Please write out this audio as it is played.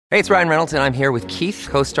Hey, it's Ryan Reynolds, and I'm here with Keith,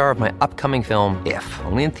 co-star of my upcoming film, If,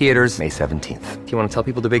 only in theaters May 17th. Do you want to tell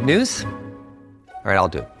people the big news? All right, I'll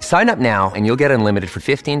do it. Sign up now and you'll get unlimited for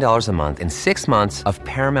 $15 a month and 6 months of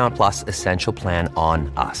Paramount Plus Essential Plan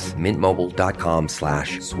on us.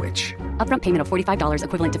 MintMobile.com/switch. Upfront payment of $45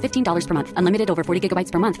 equivalent to $15 per month. Unlimited over 40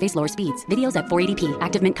 gigabytes per month. Face lower speeds. Videos at 480p.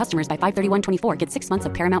 Active Mint customers by 531.24 get 6 months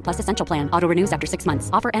of Paramount Plus Essential Plan. Auto renews after 6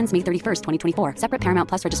 months. Offer ends May 31st, 2024. Separate Paramount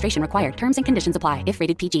Plus registration required. Terms and conditions apply if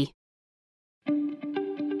rated PG.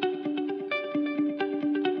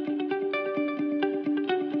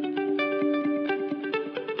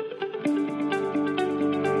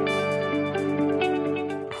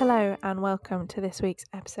 Hello and welcome to this week's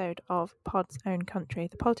episode of Pod's Own Country,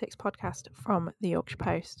 the politics podcast from the Yorkshire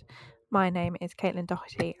Post. My name is Caitlin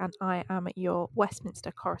Doherty and I am your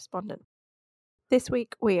Westminster correspondent. This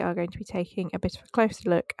week we are going to be taking a bit of a closer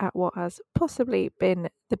look at what has possibly been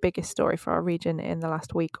the biggest story for our region in the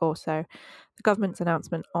last week or so, the government's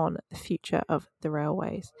announcement on the future of the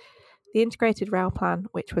railways. The Integrated Rail Plan,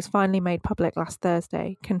 which was finally made public last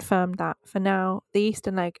Thursday, confirmed that for now the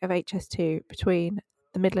eastern leg of HS2 between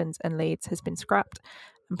the Midlands and Leeds has been scrapped,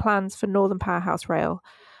 and plans for Northern Powerhouse Rail,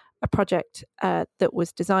 a project that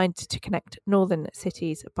was designed to connect northern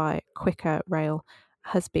cities by quicker rail,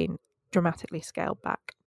 has been dramatically scaled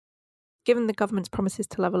back. Given the government's promises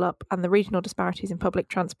to level up and the regional disparities in public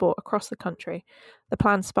transport across the country, the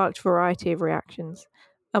plan sparked a variety of reactions.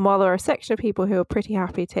 And while there are a section of people who are pretty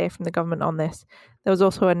happy to hear from the government on this, there was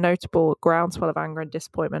also a notable groundswell of anger and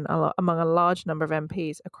disappointment among a large number of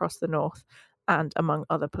MPs across the north and among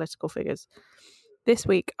other political figures. This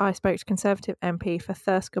week, I spoke to Conservative MP for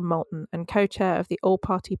Thurscombe Malton and co-chair of the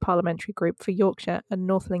All-Party Parliamentary Group for Yorkshire and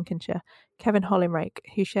North Lincolnshire, Kevin Hollinrake,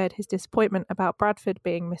 who shared his disappointment about Bradford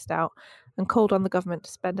being missed out and called on the government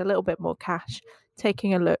to spend a little bit more cash,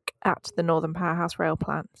 taking a look at the Northern Powerhouse Rail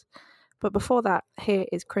plans. But before that, here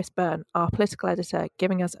is Chris Byrne, our political editor,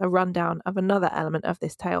 giving us a rundown of another element of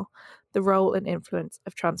this tale, the role and influence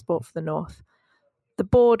of Transport for the North. The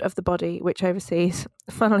board of the body, which oversees,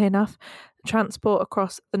 funnily enough, transport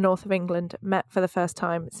across the north of England, met for the first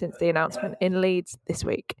time since the announcement in Leeds this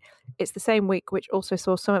week. It's the same week which also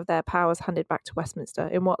saw some of their powers handed back to Westminster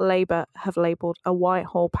in what Labour have labelled a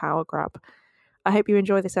Whitehall power grab. I hope you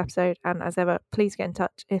enjoy this episode, and as ever, please get in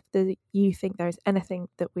touch if you think there is anything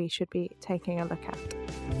that we should be taking a look at.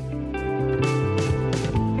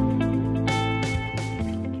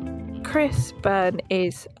 Chris Byrne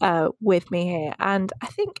is with me here, and I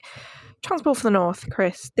think Transport for the North,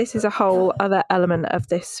 Chris, this is a whole other element of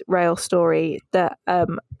this rail story that I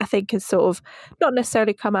think has sort of not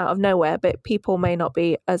necessarily come out of nowhere, but people may not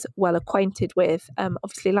be as well acquainted with.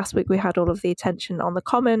 Obviously, last week we had all of the attention on the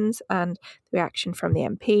Commons and the reaction from the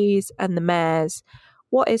MPs and the mayors.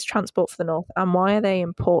 What is Transport for the North and why are they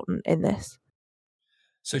important in this?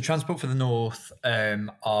 So Transport for the North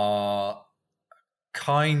are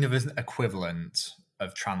kind of an equivalent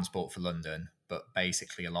of Transport for London, but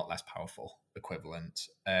basically a lot less powerful equivalent.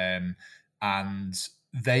 And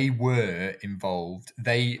they were involved.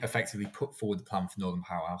 They effectively put forward the plan for Northern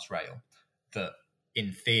Powerhouse Rail that,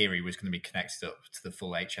 in theory, was going to be connected up to the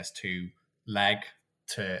full HS2 leg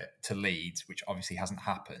to Leeds, which obviously hasn't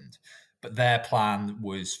happened. But their plan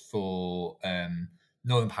was for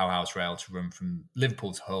Northern Powerhouse Rail to run from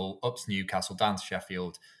Liverpool to Hull, up to Newcastle, down to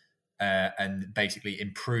Sheffield, and basically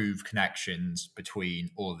improve connections between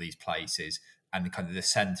all of these places. And the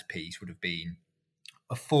centrepiece would have been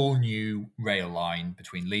a full new rail line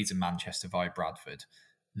between Leeds and Manchester via Bradford.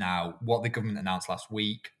 Now, what the government announced last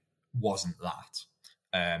week wasn't that.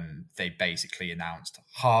 They basically announced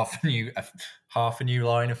half a new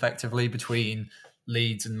line effectively between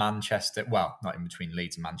Leeds and Manchester. Well, not in between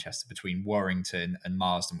Leeds and Manchester, between Warrington and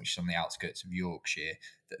Marsden, which is on the outskirts of Yorkshire,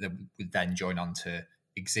 that they would then join onto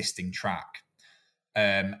existing track.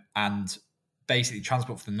 And basically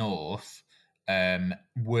Transport for the North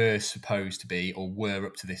were supposed to be, or were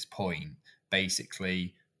up to this point,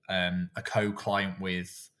 basically a co-client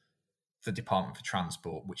with the Department for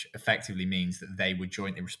Transport, which effectively means that they were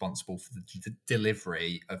jointly responsible for the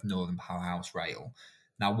delivery of Northern Powerhouse Rail.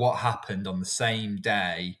 Now, what happened on the same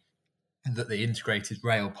day that the Integrated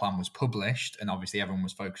Rail Plan was published, and obviously everyone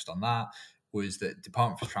was focused on that, was that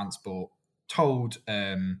Department for Transport told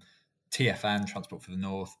TfN, Transport for the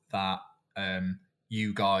North, that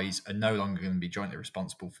you guys are no longer going to be jointly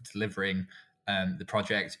responsible for delivering the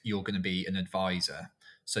project. You're going to be an advisor.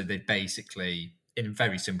 So they basically, in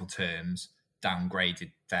very simple terms,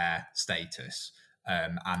 downgraded their status,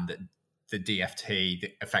 and that the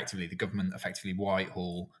DFT, effectively the government, effectively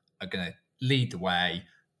Whitehall, are going to lead the way,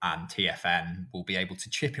 and TfN will be able to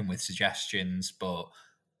chip in with suggestions, but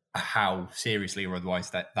how seriously or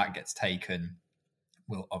otherwise that gets taken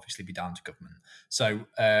will obviously be down to government. So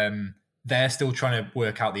they're still trying to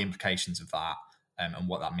work out the implications of that and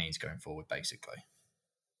what that means going forward, basically.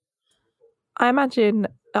 I imagine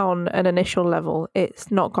on an initial level,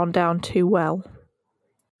 it's not gone down too well.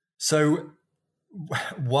 So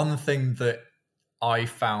one thing that I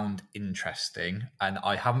found interesting, and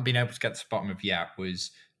I haven't been able to get to the bottom of yet,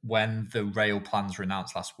 was when the rail plans were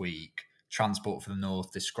announced last week, Transport for the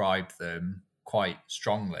North described them quite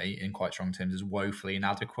strongly, in quite strong terms, as woefully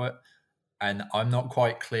inadequate. And I'm not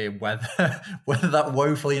quite clear whether that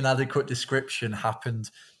woefully inadequate description happened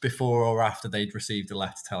before or after they'd received a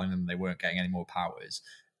letter telling them they weren't getting any more powers.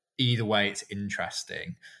 Either way, it's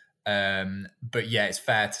interesting. But yeah, it's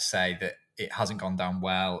fair to say that it hasn't gone down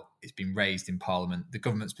well. It's been raised in Parliament. The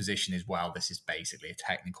government's position is, well, this is basically a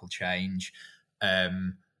technical change.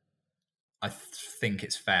 I think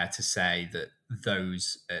it's fair to say that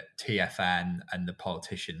those at TfN and the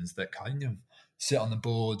politicians that kind of sit on the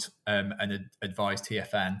board and advise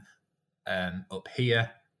TfN up here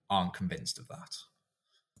aren't convinced of that.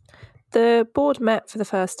 The board met for the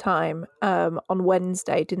first time on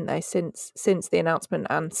Wednesday, didn't they? Since the announcement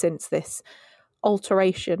and since this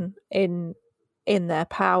alteration in their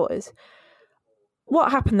powers. What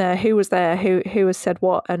happened there? Who was there? Who has said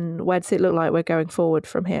what? And where does it look like we're going forward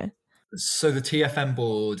from here? So the TfN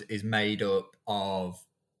board is made up of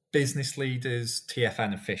business leaders,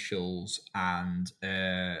 TfN officials, and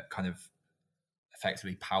kind of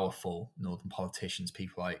effectively powerful northern politicians,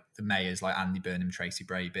 people like the mayors like Andy Burnham, Tracy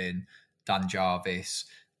Brabin, Dan Jarvis,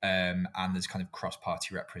 and there's kind of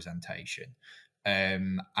cross-party representation.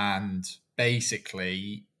 And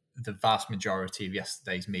basically, the vast majority of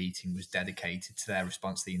yesterday's meeting was dedicated to their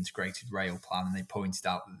response to the integrated rail plan, and they pointed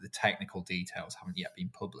out that the technical details haven't yet been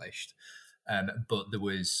published. But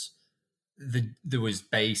there was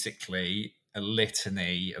basically a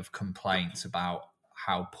litany of complaints about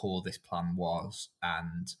how poor this plan was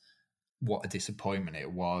and what a disappointment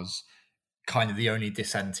it was. Kind of the only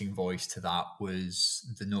dissenting voice to that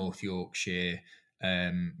was the North Yorkshire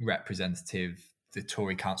representative, the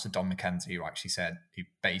Tory councillor Don McKenzie, who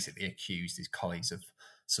basically accused his colleagues of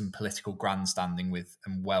some political grandstanding with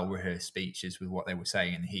and well-rehearsed speeches with what they were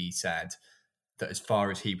saying. And he said that as far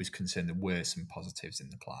as he was concerned, there were some positives in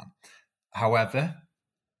the plan. However,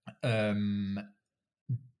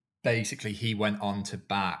 basically he went on to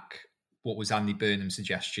back what was Andy Burnham's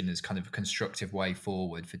suggestion as kind of a constructive way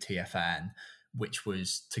forward for TfN, which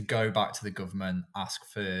was to go back to the government, ask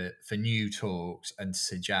for new talks and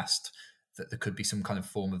suggest that there could be some kind of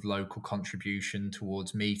form of local contribution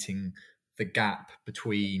towards meeting the gap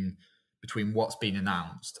between what's been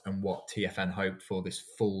announced and what TfN hoped for, this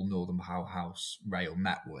full Northern Powerhouse rail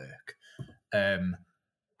network.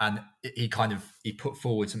 And he put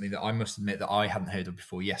forward something that I must admit that I hadn't heard of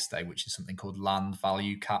before yesterday, which is something called land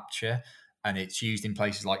value capture. And it's used in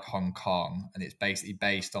places like Hong Kong. And it's basically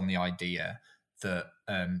based on the idea that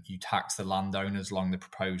you tax the landowners along the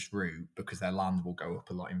proposed route because their land will go up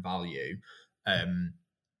a lot in value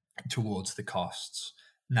towards the costs.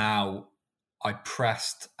 Now, I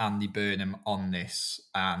pressed Andy Burnham on this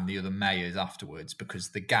and the other mayors afterwards because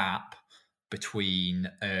the gap between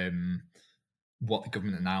what the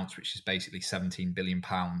government announced, which is basically £17 billion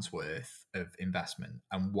worth of investment,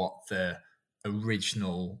 and what the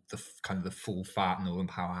original, the full fat Northern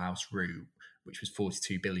Powerhouse route, which was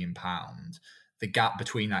 £42 billion, the gap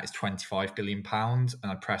between that is £25 billion.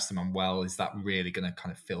 And I pressed them on, well, is that really going to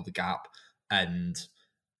kind of fill the gap? And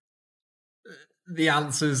the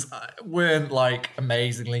answers weren't like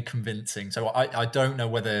amazingly convincing. So I don't know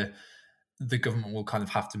whether the government will kind of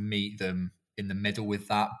have to meet them in the middle with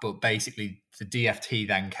that. But basically the DfT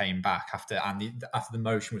then came back after the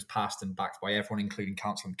motion was passed and backed by everyone, including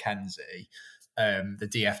Councillor McKenzie. The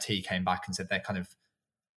DfT came back and said they're kind of,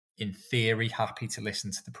 in theory, happy to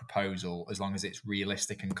listen to the proposal as long as it's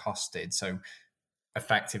realistic and costed. So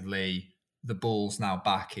effectively, the ball's now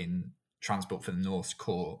back in Transport for the North's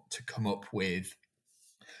court to come up with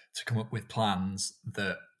plans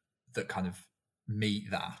that kind of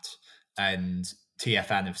meet that. And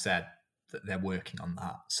TfN have said that they're working on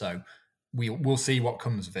that. So we'll see what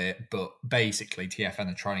comes of it. But basically,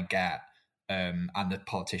 TfN are trying to get, and the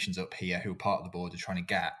politicians up here who are part of the board are trying to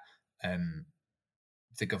get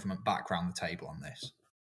the government back around the table on this.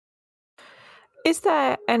 Is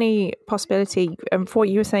there any possibility, for what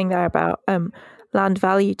you were saying there about land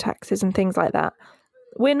value taxes and things like that,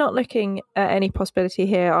 we're not looking at any possibility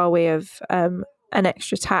here, are we, of an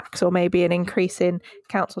extra tax or maybe an increase in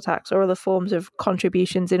council tax or other forms of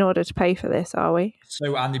contributions in order to pay for this, are we?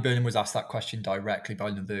 So Andy Burnham was asked that question directly by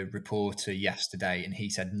another reporter yesterday, and he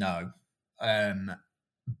said no.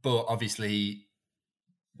 But obviously,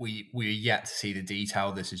 we're yet to see the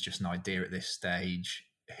detail. This is just an idea at this stage.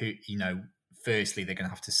 Firstly, they're going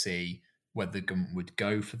to have to see whether the government would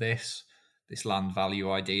go for this land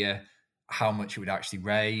value idea, how much it would actually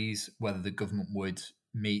raise, whether the government would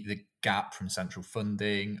meet the gap from central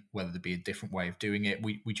funding, whether there'd be a different way of doing it.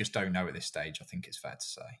 We just don't know at this stage, I think it's fair to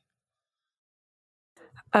say.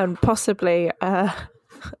 And possibly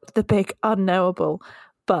the big unknowable.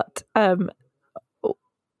 But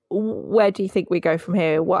where do you think we go from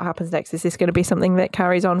here? What happens next? Is this going to be something that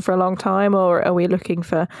carries on for a long time, or are we looking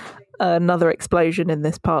for another explosion in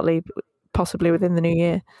this possibly within the new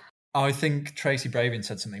year? I think Tracy Brabin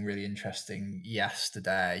said something really interesting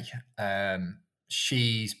yesterday.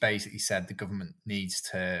 She's basically said the government needs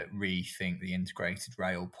to rethink the integrated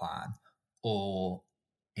rail plan, or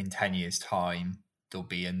in 10 years' time, there'll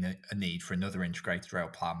be a need for another integrated rail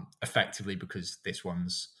plan, effectively because this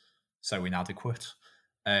one's so inadequate.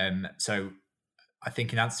 So I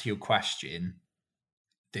think in answer to your question,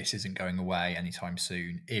 this isn't going away anytime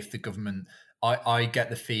soon. If the government, I get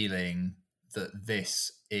the feeling that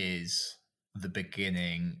this is the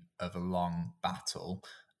beginning of a long battle,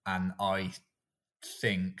 and I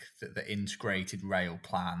think that the integrated rail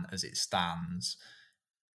plan as it stands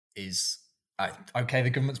is okay. The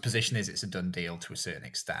government's position is it's a done deal to a certain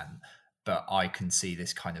extent, but I can see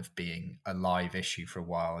this kind of being a live issue for a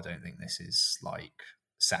while. I don't think this is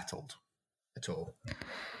settled at all.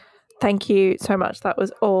 Thank you so much. That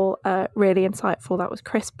was all really insightful. That was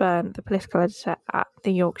Chris Byrne, the political editor at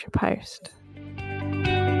the Yorkshire Post.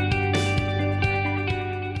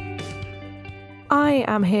 I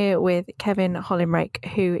am here with Kevin Hollinrake,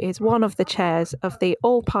 who is one of the chairs of the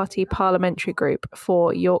all-party parliamentary group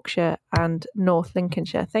for Yorkshire and North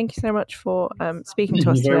Lincolnshire. Thank you so much for speaking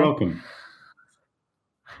to us today. You're very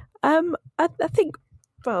welcome. I think,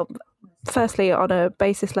 well, firstly, on a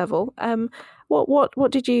basis level,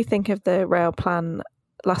 what did you think of the rail plan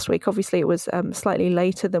last week? Obviously, it was slightly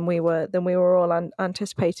later than we were all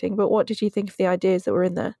anticipating. But what did you think of the ideas that were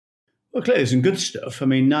in there? Well, clearly some good stuff. I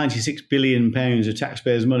mean, £96 billion of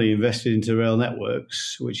taxpayers' money invested into rail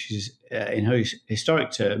networks, which is, in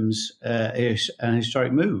historic terms, an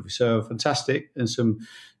historic move. So fantastic, and some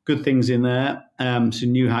good things in there.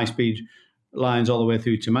 Some new high-speed lines all the way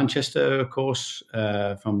through to Manchester, of course.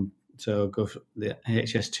 The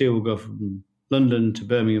HS2 will go from London to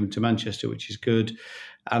Birmingham to Manchester, which is good,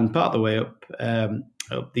 and part of the way up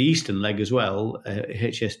the eastern leg as well,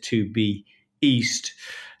 HS2B East.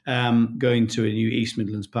 Going to a new East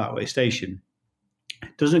Midlands Parkway station.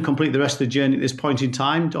 Doesn't complete the rest of the journey at this point in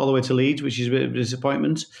time, all the way to Leeds, which is a bit of a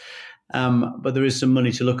disappointment. But there is some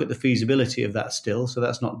money to look at the feasibility of that still, so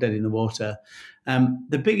that's not dead in the water.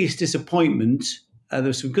 The biggest disappointment,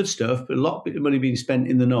 there's some good stuff, but a lot of money being spent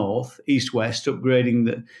in the north, east-west,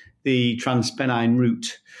 upgrading the Transpennine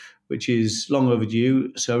route, which is long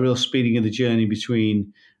overdue, so a real speeding of the journey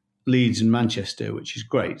between Leeds and Manchester, which is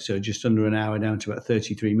great. So just under an hour down to about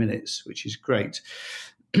 33 minutes, which is great.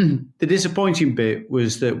 The disappointing bit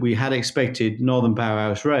was that we had expected Northern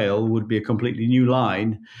Powerhouse Rail would be a completely new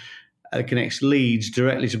line that connects Leeds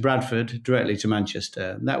directly to Bradford, directly to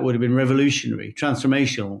Manchester. And that would have been revolutionary,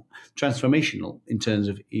 transformational in terms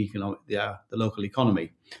of the local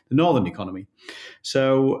economy, the northern economy.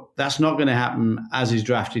 So that's not going to happen as is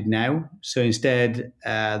drafted now. So instead,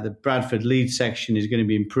 the Bradford-Leeds section is going to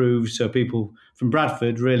be improved. So people from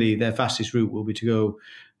Bradford, really, their fastest route will be to go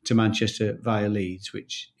to Manchester via Leeds,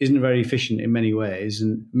 which isn't very efficient in many ways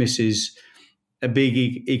and misses a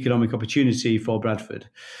big economic opportunity for Bradford.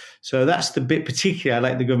 So that's the bit particularly I'd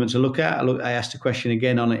like the government to look at. I asked a question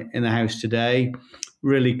again on it in the House today,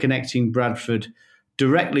 really connecting Bradford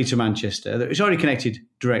directly to Manchester. It's already connected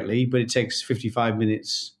directly, but it takes 55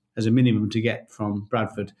 minutes as a minimum to get from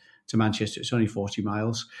Bradford to Manchester. It's only 40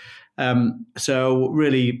 miles. So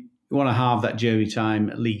really, we want to halve that journey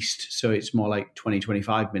time at least. So it's more like 20,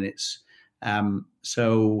 25 minutes.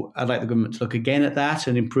 So I'd like the government to look again at that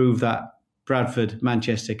and improve that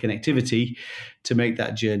Bradford-Manchester connectivity to make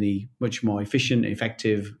that journey much more efficient,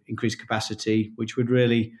 effective, increase capacity, which would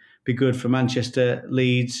really be good for Manchester,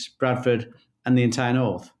 Leeds, Bradford, and the entire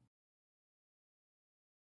north.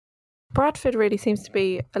 Bradford really seems to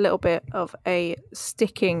be a little bit of a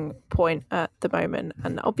sticking point at the moment,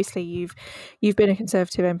 and obviously you've been a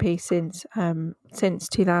Conservative MP since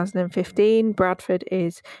 2015. Bradford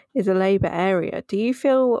is a Labour area. Do you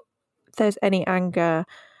feel there's any anger?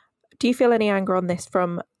 Do you feel any anger on this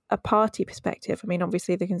from a party perspective, I mean,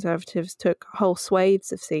 obviously the Conservatives took whole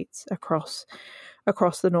swathes of seats across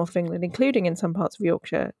the north of England, including in some parts of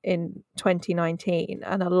Yorkshire in 2019,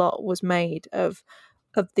 and a lot was made of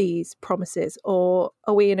these promises. Or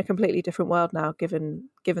are we in a completely different world now, given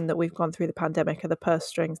that we've gone through the pandemic? Are the purse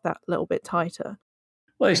strings that little bit tighter?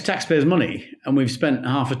 Well, it's taxpayers' money, and we've spent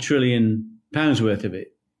 £500 billion worth of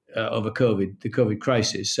it over the COVID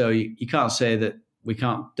crisis. So you can't say that we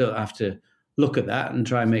don't have to look at that and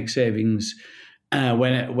try and make savings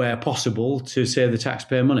where possible to save the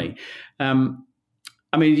taxpayer money.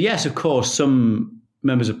 I mean, yes, of course, some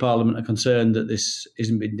members of Parliament are concerned that this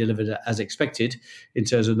isn't being delivered as expected in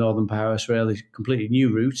terms of Northern Powerhouse Rail, a completely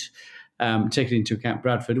new route, taking into account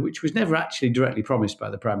Bradford, which was never actually directly promised by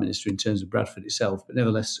the Prime Minister in terms of Bradford itself. But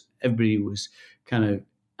nevertheless, everybody was kind of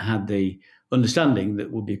had the understanding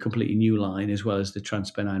that would be a completely new line as well as the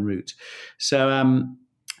Transpennine route. So,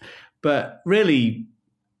 but really,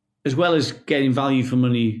 as well as getting value for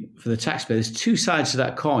money for the taxpayer, there's two sides to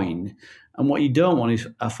that coin. And what you don't want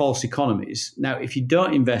are false economies. Now, if you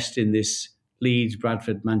don't invest in this Leeds,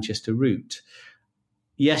 Bradford, Manchester route,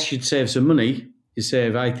 yes, you'd save some money. You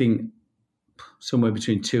save, I think, somewhere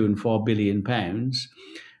between £2 and £4 billion.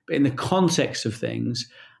 But in the context of things,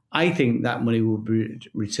 I think that money will be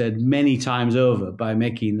returned many times over by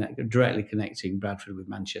making that directly connecting Bradford with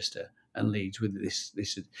Manchester and Leeds with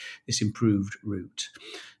this improved route.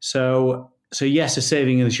 So yes, a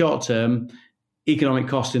saving in the short term, economic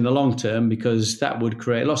cost in the long term, because that would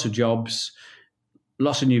create lots of jobs,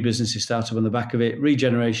 lots of new businesses start up on the back of it,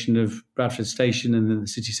 regeneration of Bradford Station and then the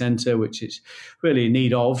city centre, which it's really in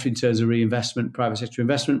need of in terms of reinvestment, private sector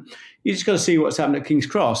investment. You just got to see what's happened at King's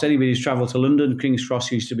Cross. Anybody who's travelled to London, King's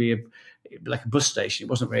Cross used to be like a bus station. It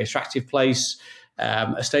wasn't a very attractive place.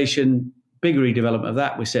 A station, big redevelopment of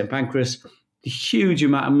that with St Pancras. The huge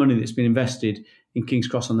amount of money that's been invested in King's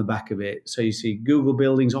Cross on the back of it. So you see Google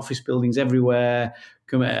buildings, office buildings everywhere,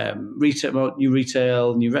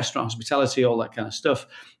 retail, new restaurant, hospitality, all that kind of stuff.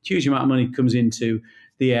 Huge amount of money comes into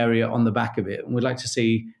the area on the back of it. And we'd like to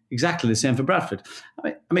see exactly the same for Bradford.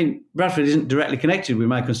 I mean, Bradford isn't directly connected with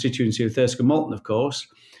my constituency of Thirsk and Malton, of course,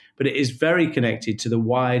 but it is very connected to the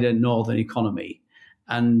wider northern economy.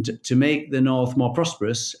 And to make the north more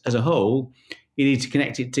prosperous as a whole, you need to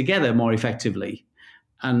connect it together more effectively.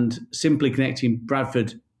 And simply connecting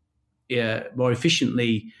Bradford more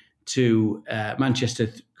efficiently to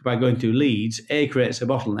Manchester by going through Leeds, creates a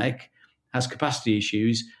bottleneck, has capacity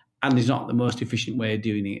issues, and is not the most efficient way of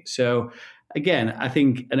doing it. So, again, I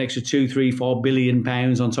think an extra £2, £3, £4 billion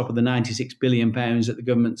on top of the £96 billion that the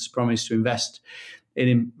government's promised to invest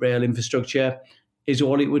in rail infrastructure is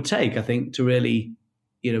all it would take, I think, to really,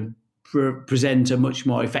 present a much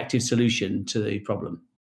more effective solution to the problem.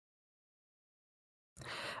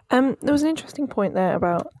 There was an interesting point there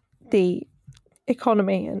about the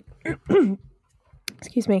economy and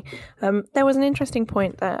excuse me. There was an interesting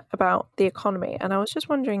point there about the economy, and I was just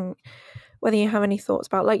wondering whether you have any thoughts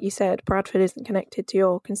about, like you said, Bradford isn't connected to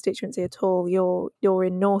your constituency at all. You're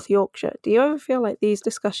in North Yorkshire. Do you ever feel like these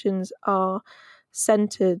discussions are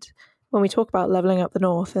centred when we talk about levelling up the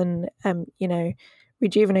north and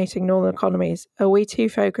rejuvenating northern economies? Are we too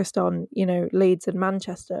focused on Leeds and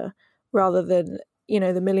Manchester rather than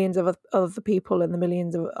the millions of other people and the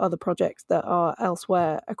millions of other projects that are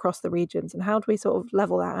elsewhere across the regions? And how do we sort of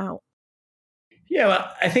level that out? Yeah,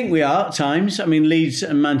 well, I think we are at times. I mean, Leeds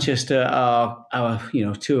and Manchester are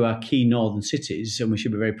two of our key northern cities, and we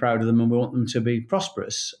should be very proud of them, and we want them to be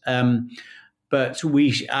prosperous. But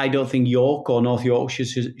I don't think York or North Yorkshire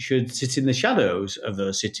should sit in the shadows of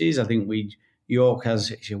those cities. I think York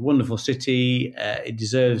is a wonderful city. It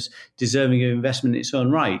deserving of investment in its own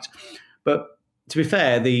right. But to be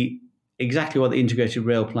fair, exactly what the integrated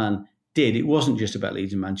rail plan did, it wasn't just about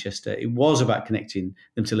Leeds and Manchester. It was about connecting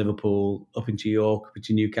them to Liverpool, up into York, up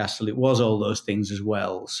into Newcastle. It was all those things as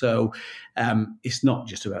well. So it's not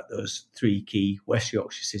just about those three key West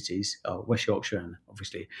Yorkshire cities, or West Yorkshire and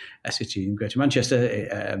obviously a city in Greater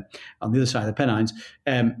Manchester on the other side of the Pennines.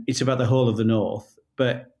 It's about the whole of the north.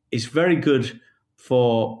 But it's very good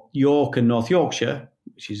for York and North Yorkshire,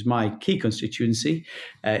 which is my key constituency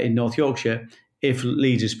in North Yorkshire, if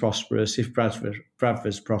Leeds is prosperous, if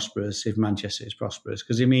Bradford's prosperous, if Manchester is prosperous,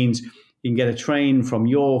 because it means you can get a train from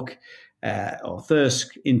York or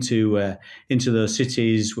Thirsk into those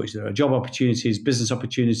cities, which there are job opportunities, business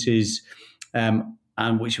opportunities,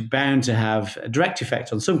 and which are bound to have a direct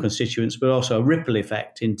effect on some constituents, but also a ripple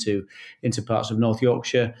effect into parts of North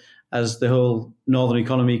Yorkshire as the whole northern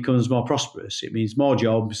economy becomes more prosperous. It means more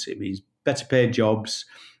jobs, it means better paid jobs,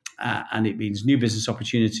 and it means new business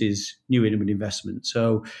opportunities, new investment.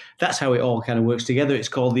 So that's how it all kind of works together. It's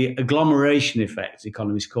called the agglomeration effect,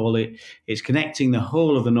 economists call it. It's connecting the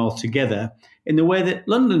whole of the north together in the way that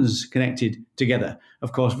London's connected together,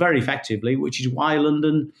 of course, very effectively, which is why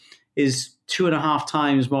London is 2.5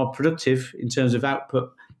 times more productive in terms of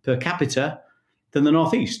output per capita than the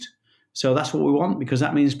northeast. So that's what we want, because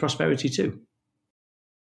that means prosperity too.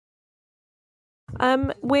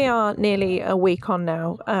 We are nearly a week on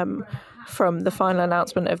now from the final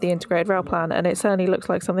announcement of the Integrated Rail Plan, and it certainly looks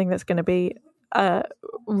like something that's going to be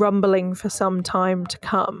rumbling for some time to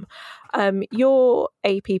come. Your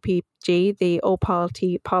APPG, the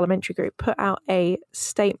All-Party Parliamentary Group, put out a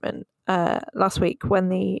statement last week when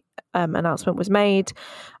the announcement was made,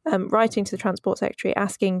 writing to the Transport Secretary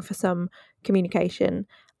asking for some communication.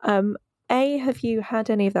 A, have you had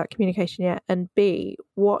any of that communication yet? And B,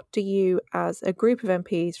 what do you, as a group of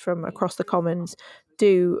MPs from across the Commons,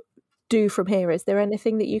 do from here? Is there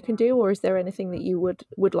anything that you can do, or is there anything that you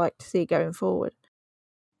would like to see going forward?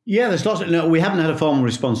 Yeah, there's lots. No, we haven't had a formal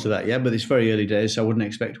response to that yet, but it's very early days, so I wouldn't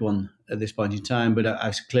expect one at this point in time. But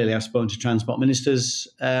I've spoken to transport ministers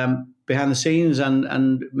behind the scenes,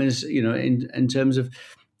 and ministers, in terms of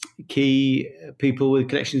key people with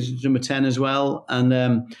connections to number 10 as well,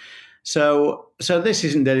 and. So this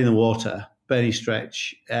isn't dead in the water by any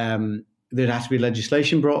stretch. There'd have to be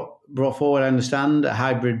legislation brought forward, I understand, a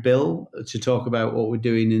hybrid bill to talk about what we're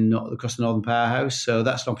doing across the Northern Powerhouse. So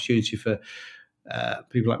that's an opportunity for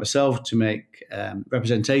people like myself to make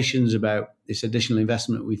representations about this additional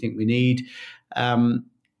investment we think we need. And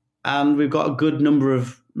we've got a good number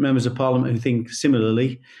of members of Parliament who think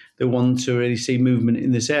similarly. They want to really see movement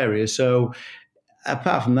in this area. So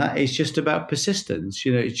apart from that, it's just about persistence.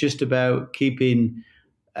 It's just about keeping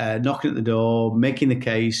knocking at the door, making the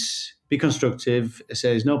case, be constructive. So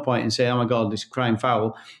there's no point in saying, "Oh my God, this is crime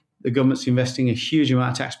foul." The government's investing a huge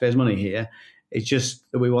amount of taxpayers' money here. It's just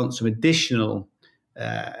that we want some additional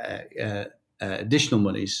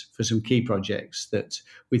monies for some key projects that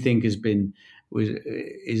we think is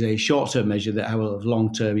a short-term measure that have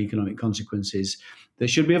long-term economic consequences that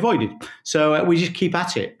should be avoided. So we just keep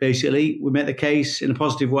at it, basically. We make the case in a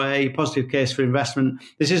positive way, positive case for investment.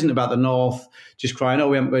 This isn't about the North just crying, "Oh,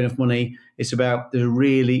 we haven't got enough money." It's about the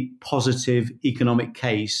really positive economic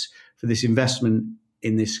case for this investment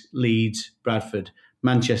in this Leeds, Bradford,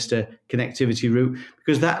 Manchester connectivity route,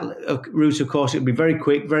 because that route, of course, it would be very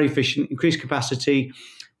quick, very efficient, increased capacity. It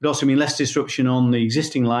would also mean less disruption on the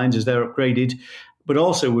existing lines as they're upgraded, but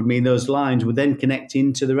also would mean those lines would then connect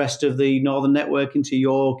into the rest of the northern network, into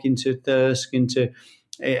York, into Thirsk, into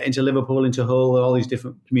Liverpool, into Hull, all these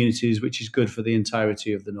different communities, which is good for the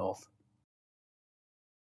entirety of the north.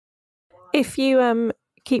 If you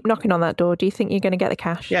keep knocking on that door, do you think you're going to get the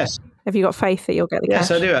cash? Yes. Have you got faith that you'll get the cash?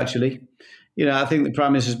 Yes, I do, actually. I think the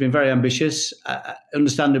Prime Minister has been very ambitious.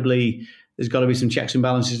 Understandably, there's got to be some checks and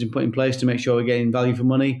balances put in place to make sure we're getting value for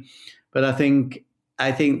money. But I think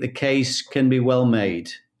the case can be well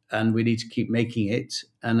made, and we need to keep making it.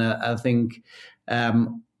 And I think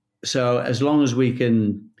so as long as we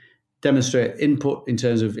can demonstrate input in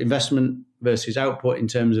terms of investment versus output in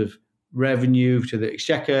terms of revenue to the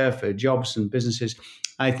exchequer for jobs and businesses,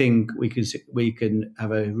 I think we can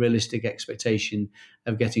have a realistic expectation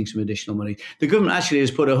of getting some additional money. The government actually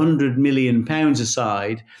has put £100 million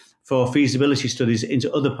aside for feasibility studies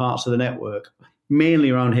into other parts of the network, mainly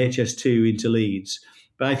around HS2 into Leeds.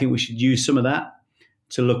 But I think we should use some of that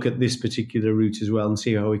to look at this particular route as well and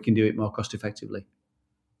see how we can do it more cost effectively.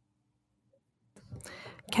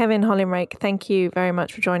 Kevin Hollinrake, thank you very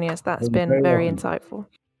much for joining us. That's been very insightful.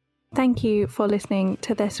 Thank you for listening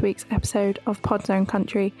to this week's episode of Pod's Own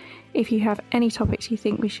Country. If you have any topics you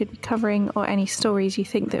think we should be covering or any stories you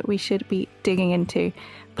think that we should be digging into,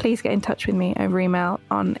 please get in touch with me over email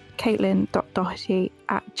on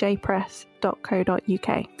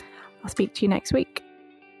caitlin.doherty@jpress.co.uk. I'll speak to you next week.